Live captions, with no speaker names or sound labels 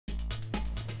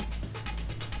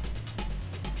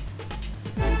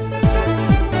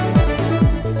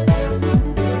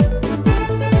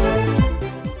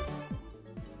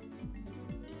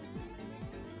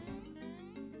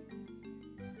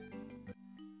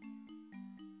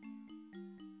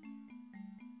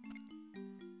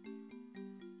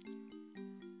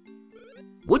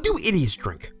you idiots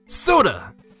drink?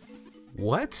 Soda!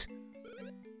 What?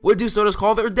 What do sodas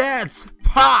call their dads?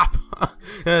 Pop!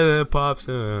 Pops,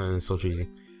 so cheesy.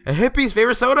 A hippie's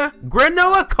favorite soda?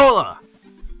 Granola Cola!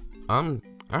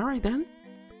 Alright then.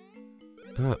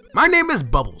 My name is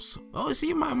Bubbles. Oh,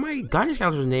 see, my guidance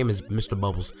counselor's name is Mr.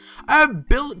 Bubbles. I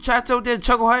built Chateau de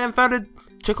Chocolate and founded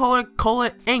Chocola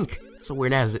Inc. That's a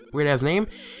weird ass name.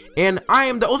 And I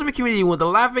am the ultimate comedian with the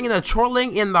laughing and the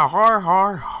chortling and the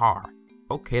har.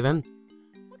 Okay then.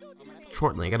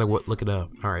 Chortling, I gotta look it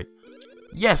up. Alright.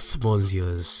 Yes,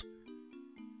 monsieurs.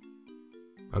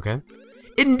 Okay.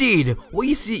 Indeed, what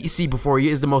you see before you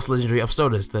is the most legendary of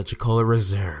sodas, the Chocolate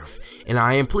Reserve. And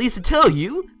I am pleased to tell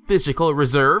you, this Chocolate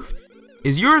Reserve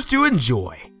is yours to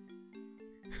enjoy.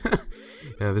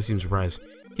 Yeah, this seems surprised.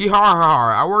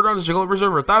 I worked on the Chocolate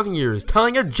Reserve for 1,000 years,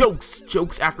 telling you jokes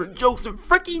after jokes and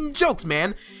freaking jokes,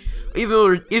 man.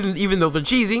 Even though they're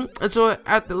cheesy, and so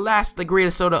at the last, the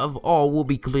greatest soda of all will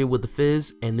be completed with the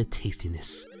fizz and the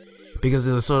tastiness. Because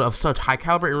of the soda of such high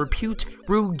caliber and repute,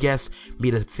 rude guests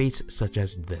meet a face such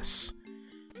as this.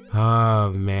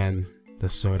 Oh man, the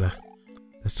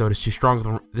soda's too strong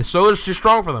for them. The soda's too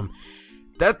strong for them.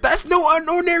 That's no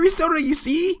ordinary soda, you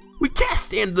see. We can't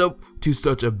stand up to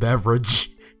such a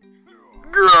beverage.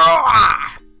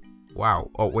 Wow.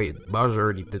 Oh wait, Bowser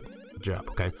already did the job.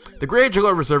 Okay. The Great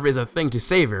Chocolate Reserve is a thing to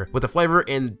savor with the flavor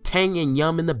and tang and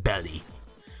yum in the belly.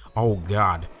 Oh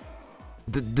god.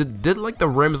 Did like the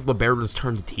rims of the berries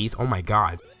turn to teeth? Oh my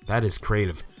god, that is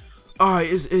creative.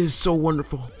 It is so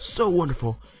wonderful, so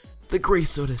wonderful. The gray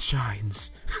soda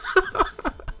shines.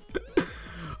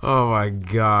 Oh my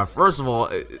god. First of all,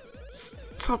 it's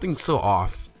something so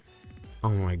off. Oh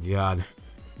my god,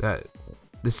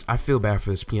 I feel bad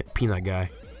for this peanut guy.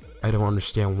 I don't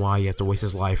understand why he has to waste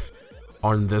his life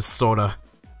on this soda.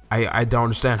 I don't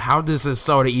understand how does this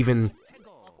soda even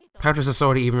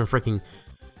freaking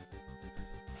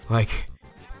like,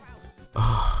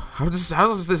 how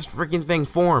does this freaking thing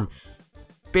form?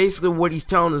 Basically, what he's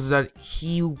telling us is that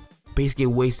he basically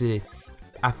wasted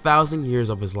 1,000 years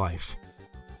of his life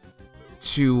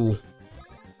to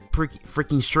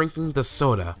freaking strengthen the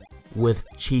soda with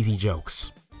cheesy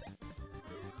jokes.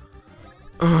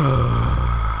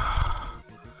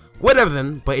 Whatever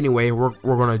then. But anyway, we're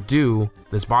gonna do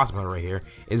this boss battle right here.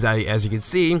 As you can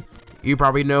see, you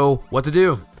probably know what to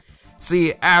do.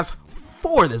 See, as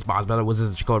for this boss battle, which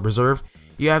is the Chocolate Reserve,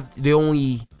 you have the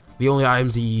only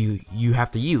items that you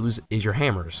have to use is your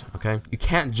hammers. Okay, you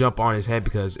can't jump on his head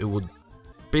because it would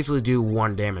basically do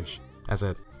 1 damage. That's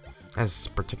it. That's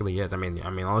particularly it. I mean,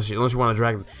 unless you want to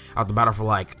drag out the battle for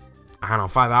like, I don't know,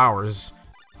 5 hours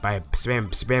by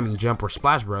spamming jump or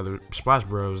splash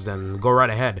bros, then go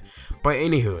right ahead. But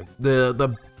anywho,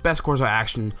 the best course of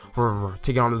action for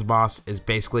taking on this boss is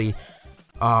basically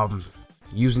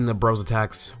using the bros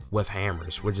attacks with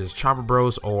hammers, which is chopper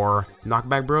bros or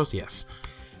knockback bros. Yes.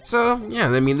 So yeah,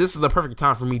 I mean, this is the perfect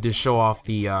time for me to show off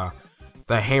the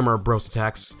hammer bros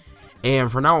attacks.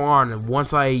 And from now on,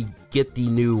 once I get the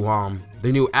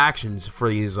new actions for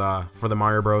these for the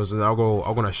Mario Bros, I'm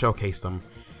gonna showcase them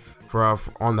for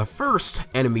on the first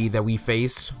enemy that we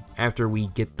face after we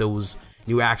get those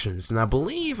new actions. And I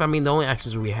believe, the only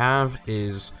actions we have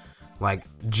is like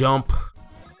jump,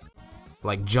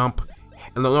 jump,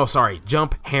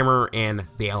 hammer, and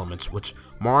the elements, which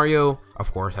Mario,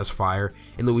 of course, has fire,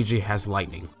 and Luigi has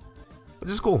lightning,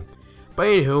 which is cool. But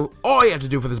anywho, all you have to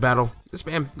do for this battle is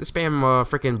spam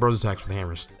freaking bros attacks with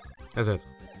hammers. That's it.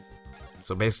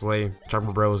 So basically,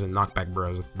 chopper bros and knockback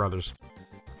brothers.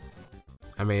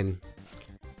 I mean,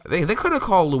 they could have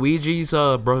called Luigi's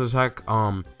bros attack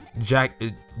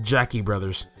Jackie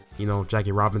Brothers. You know,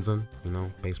 Jackie Robinson. You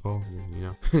know, baseball. You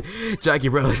know, Jackie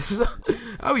Brothers.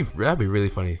 that'd be really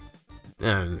funny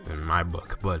in my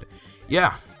book. But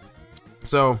yeah.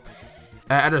 So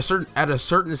at a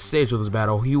certain stage of this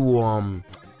battle, he will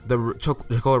the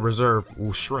Chocolate Reserve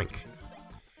will shrink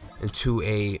into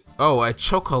a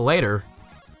Chockolator.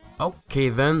 Okay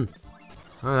then.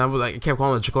 I kept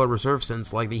calling it Chocolate Reserve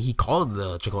since like he called it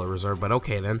the Chocolate Reserve, but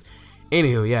okay then.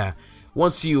 Anywho, yeah.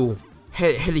 Once you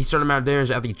hit a certain amount of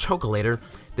damage at the Chockolator,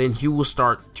 then he will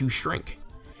start to shrink.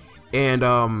 And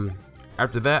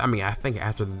after that, I think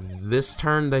after this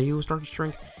turn that he will start to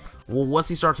shrink. Well, once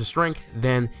he starts to shrink,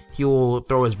 then he will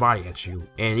throw his body at you,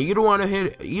 and you don't want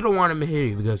him to hit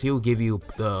you because he will give you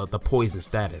the poison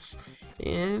status.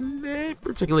 And that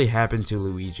particularly happened to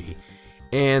Luigi.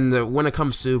 And when it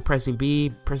comes to pressing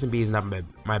B is not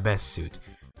my best suit.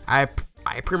 I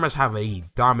pretty much have a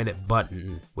dominant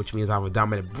button, which means I have a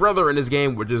dominant brother in this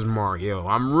game, which is Mario.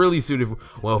 I'm really suited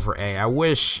well for A. I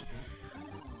wish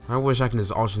I wish I can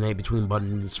just alternate between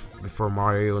buttons for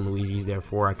Mario and Luigi.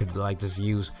 Therefore, I could like just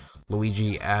use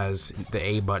Luigi as the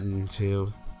A button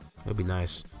too. That'd be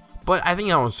nice. But I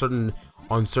think on certain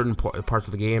parts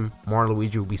of the game, Mario and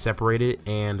Luigi will be separated,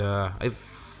 and I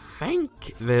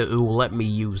think that it will let me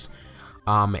use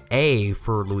A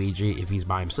for Luigi if he's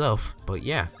by himself. But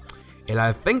yeah, and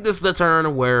I think this is the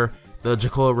turn where the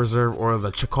Chocola Reserve or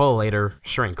the Chockolator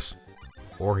shrinks,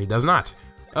 or he does not.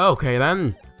 Okay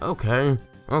then. Okay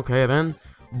then.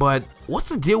 But what's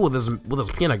the deal with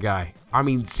this peanut guy? I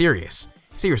mean,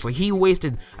 seriously, he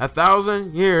wasted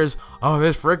 1,000 years of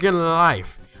his freaking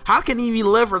life. How can he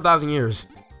even live for 1,000 years?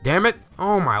 Damn it!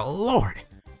 Oh my lord,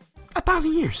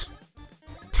 1,000 years.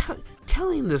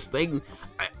 Telling this thing.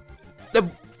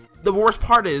 The worst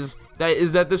part is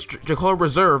that this Chocola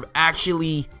Reserve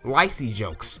actually likes these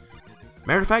jokes.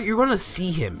 Matter of fact, you're gonna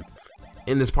see him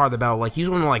in this part of the battle. Like, he's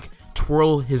gonna like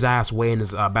twirl his ass away in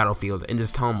this battlefield and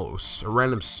just tell him a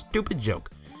random stupid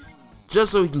joke,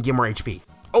 just so he can get more HP.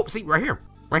 Oh, see, right here.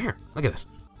 Look at this.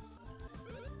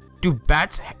 Do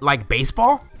bats like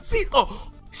baseball? See,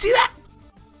 see that?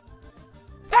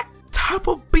 That type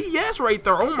of BS right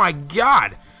there. Oh my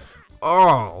god.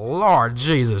 Oh Lord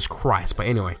Jesus Christ. But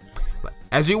anyway,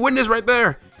 as you witness right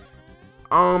there,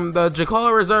 the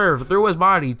Chocola Reserve threw his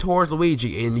body towards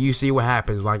Luigi, and you see what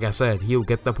happens. Like I said, he'll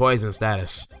get the poison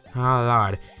status. Oh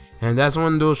Lord. And that's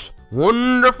when those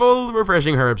wonderful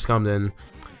refreshing herbs come in.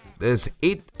 Just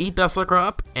eat that sucker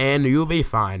up and you'll be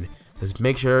fine. Just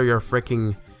make sure your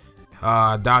freaking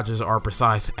dodges are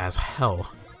precise as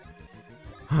hell.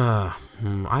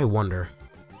 I wonder,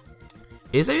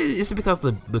 is it because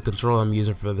the controller I'm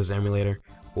using for this emulator,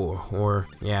 or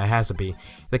yeah, it has to be.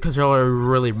 The controller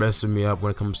really messes me up when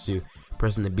it comes to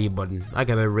pressing the B button. I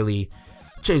gotta really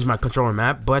change my controller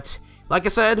map. But like I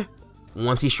said,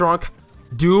 once he's shrunk,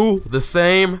 do the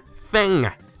same thing.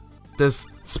 Just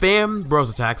spam bros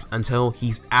attacks until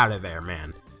he's out of there,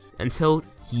 man. Until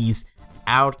he's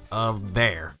out of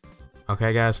there.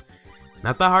 Okay, guys?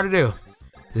 Not that hard to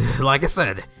do. Like I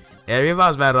said, every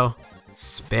boss battle,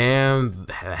 spam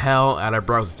the hell out of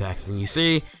bros attacks. And you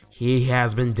see, he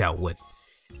has been dealt with.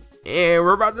 And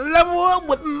we're about to level up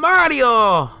with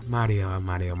Mario!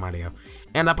 Mario.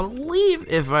 And I believe,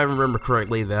 if I remember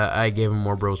correctly, that I gave him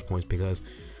more bros points because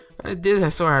I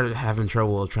started having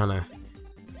trouble trying to,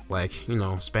 like, you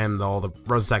know, spam all the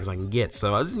bros attacks I can get.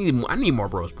 So I need more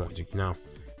bros points, you know.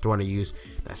 Do I want to use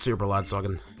that super lot so I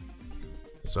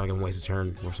can waste a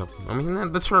turn or something? I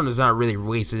mean, the turn is not really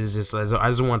wasted. It's just I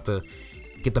just want to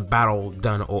get the battle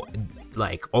done,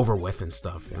 like, over with and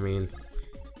stuff. I mean,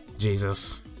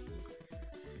 Jesus.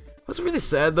 What's really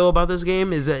sad though about this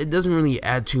game is that it doesn't really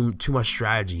add too much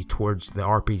strategy towards the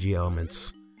RPG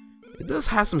elements. It does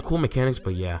have some cool mechanics,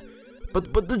 but yeah.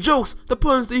 But the jokes, the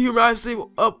puns, the humor I've saved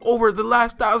up over the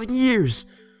last 1,000 years,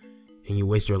 and you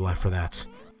waste your life for that.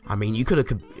 I mean, you could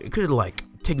have like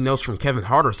taken notes from Kevin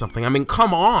Hart or something. I mean,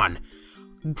 come on,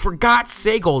 for God's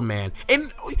sake, old man.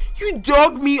 And you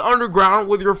dug me underground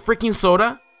with your freaking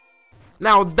soda.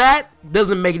 Now that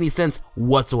doesn't make any sense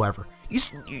whatsoever.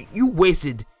 You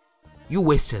wasted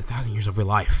 1,000 years of your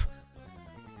life.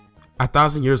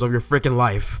 1,000 years of your freaking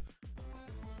life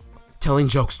telling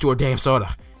jokes to a damn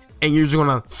soda. And you're just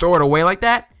gonna throw it away like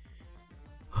that?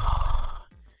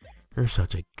 You're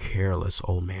such a careless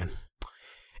old man.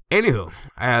 Anywho,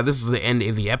 this is the end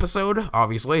of the episode,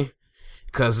 obviously,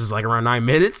 because it's like around 9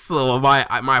 minutes. So my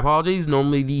apologies.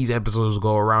 Normally these episodes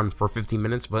go around for 15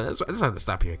 minutes, but I just have to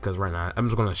stop here because right now I'm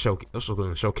just gonna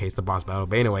showcase the boss battle.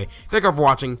 But anyway, thank you for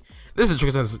watching. This is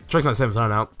Trix97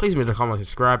 signing out. Please make sure to comment,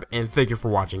 subscribe, and thank you for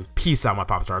watching. Peace out, my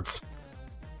Pop-Tarts.